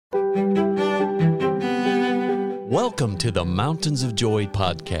Welcome to the Mountains of Joy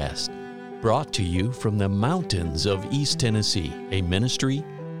podcast, brought to you from the mountains of East Tennessee, a ministry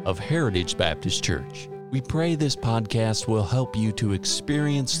of Heritage Baptist Church. We pray this podcast will help you to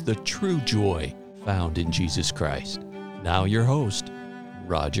experience the true joy found in Jesus Christ. Now your host,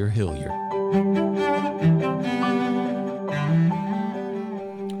 Roger Hilliard.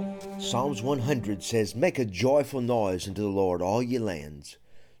 Psalms 100 says, "Make a joyful noise unto the Lord, all ye lands.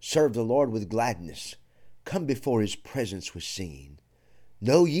 Serve the Lord with gladness. Come before his presence with singing.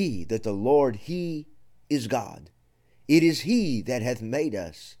 Know ye that the Lord, he is God. It is he that hath made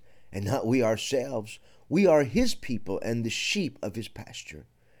us, and not we ourselves. We are his people and the sheep of his pasture.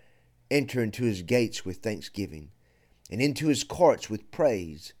 Enter into his gates with thanksgiving, and into his courts with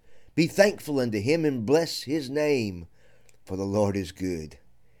praise. Be thankful unto him, and bless his name. For the Lord is good.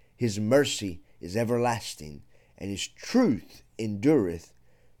 His mercy is everlasting, and his truth endureth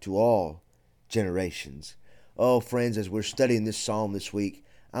to all generations." Oh, friends, as we're studying this psalm this week,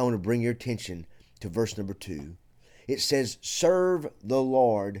 I want to bring your attention to verse number 2. It says, "Serve the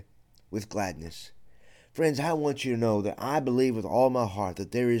Lord with gladness." Friends, I want you to know that I believe with all my heart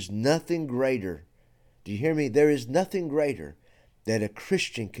that there is nothing greater. Do you hear me? There is nothing greater that a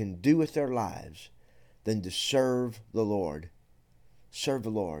Christian can do with their lives than to serve the Lord. Serve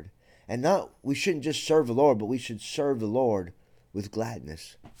the Lord. And we shouldn't just serve the Lord, but we should serve the Lord with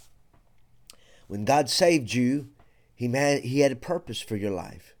gladness. When God saved you, He had a purpose for your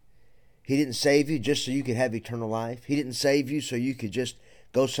life. He didn't save you just so you could have eternal life. He didn't save you so you could just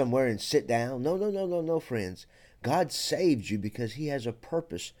go somewhere and sit down. No, friends. God saved you because He has a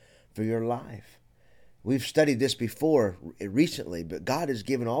purpose for your life. We've studied this before recently, but God has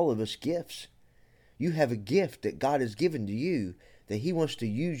given all of us gifts. You have a gift that God has given to you that He wants to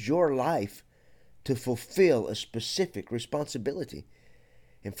use your life to fulfill a specific responsibility.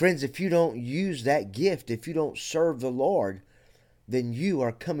 And friends, if you don't use that gift, if you don't serve the Lord, then you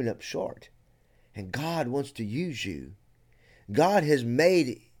are coming up short. And God wants to use you. God has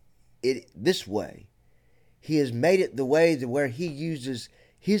made it this way. He has made it the way where He uses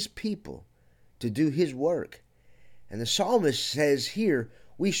His people to do His work. And the psalmist says here,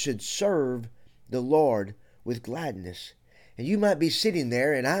 we should serve the Lord with gladness. And you might be sitting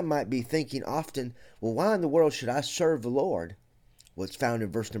there, and I might be thinking often, well, why in the world should I serve the Lord? Well, it's found in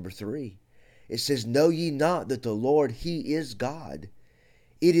verse number 3. It says, "Know ye not that the Lord, he is God?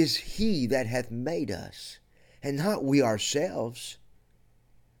 It is he that hath made us, and not we ourselves.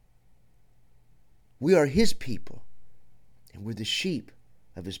 We are his people, and we're the sheep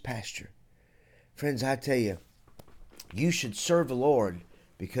of his pasture." Friends, I tell you, you should serve the Lord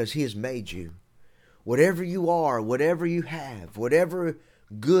because he has made you. Whatever you are, whatever you have, whatever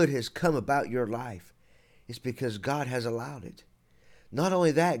good has come about your life, it's because God has allowed it. Not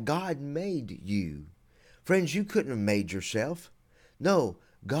only that, God made you. Friends, you couldn't have made yourself. No,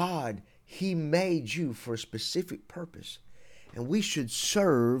 God, he made you for a specific purpose. And we should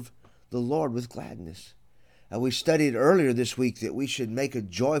serve the Lord with gladness. We studied earlier this week that we should make a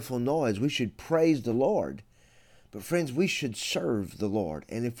joyful noise. We should praise the Lord. But friends, we should serve the Lord.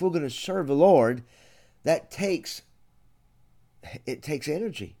 And if we're going to serve the Lord, it takes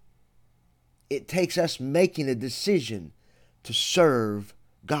energy. It takes us making a decision to serve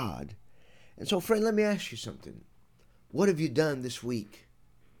God. And so, friend, let me ask you something. What have you done this week?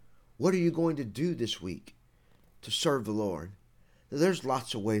 What are you going to do this week to serve the Lord? Now, there's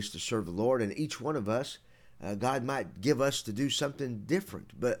lots of ways to serve the Lord, and each one of us, God might give us to do something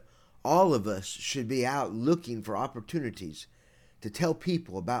different, but all of us should be out looking for opportunities to tell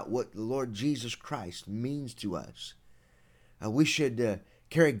people about what the Lord Jesus Christ means to us. We should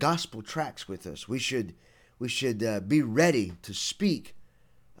carry gospel tracts with us. We should be ready to speak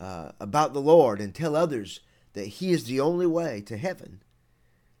about the Lord and tell others that he is the only way to heaven.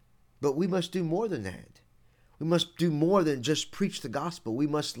 But we must do more than that. We must do more than just preach the gospel. We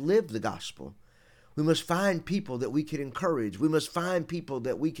must live the gospel. We must find people that we can encourage. We must find people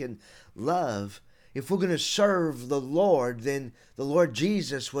that we can love. If we're going to serve the Lord, then the Lord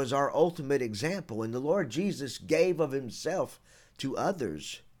Jesus was our ultimate example, and the Lord Jesus gave of himself to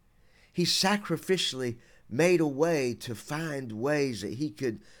others. He sacrificially made a way to find ways that he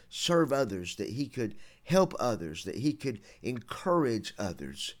could serve others, that he could help others, that he could encourage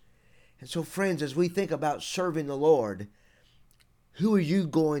others. And so, friends, as we think about serving the Lord, who are you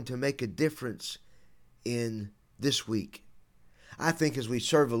going to make a difference in this week? I think as we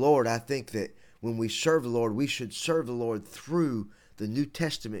serve the Lord, I think that when we serve the Lord, we should serve the Lord through the New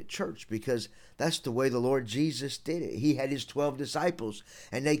Testament church, because that's the way the Lord Jesus did it. He had his 12 disciples,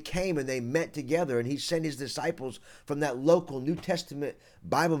 and they came and they met together, and he sent his disciples from that local New Testament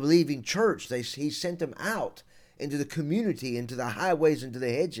Bible-believing church. He sent them out, into the community, into the highways, into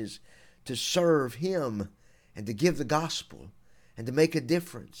the hedges, to serve Him and to give the gospel and to make a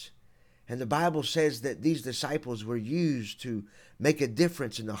difference. And the Bible says that these disciples were used to make a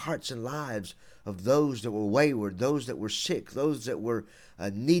difference in the hearts and lives of those that were wayward, those that were sick, those that were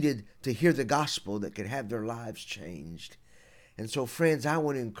needed to hear the gospel, that could have their lives changed. And so, friends, I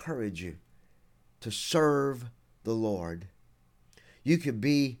want to encourage you to serve the Lord. You could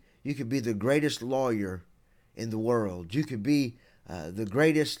be the greatest lawyer in the world. You could be the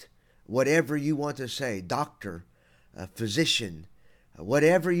greatest, whatever you want to say, doctor, physician,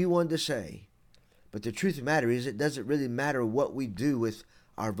 whatever you want to say. But the truth of the matter is, it doesn't really matter what we do with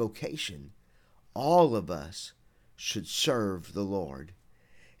our vocation. All of us should serve the Lord.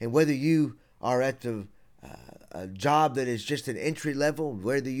 And whether you are at a job that is just an entry level,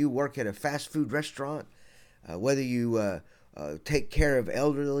 whether you work at a fast food restaurant, whether you take care of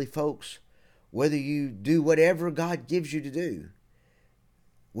elderly folks, whether you do whatever God gives you to do,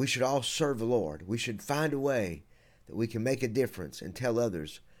 we should all serve the Lord. We should find a way that we can make a difference and tell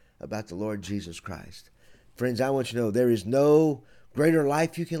others about the Lord Jesus Christ. Friends, I want you to know there is no greater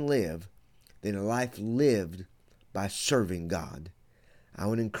life you can live than a life lived by serving God. I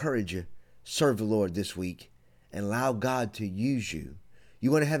want to encourage you, serve the Lord this week and allow God to use you.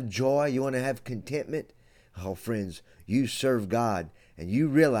 You want to have joy? You want to have contentment? Oh, friends, you serve God and you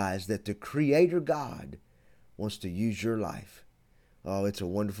realize that the Creator God wants to use your life. Oh, it's a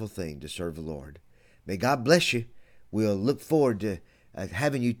wonderful thing to serve the Lord. May God bless you. We'll look forward to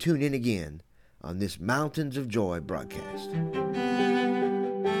having you tune in again on this Mountains of Joy broadcast.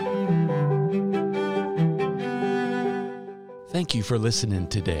 Thank you for listening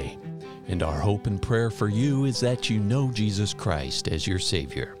today. And our hope and prayer for you is that you know Jesus Christ as your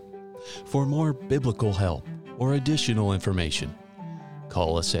Savior. For more biblical help or additional information,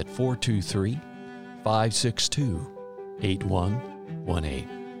 call us at 423-562-8118.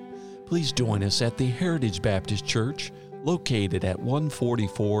 Please join us at the Heritage Baptist Church, located at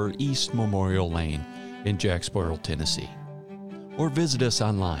 144 East Memorial Lane in Jacksboro, Tennessee. Or visit us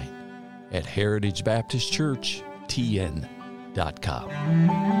online at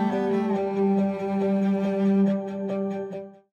heritagebaptistchurchtn.com.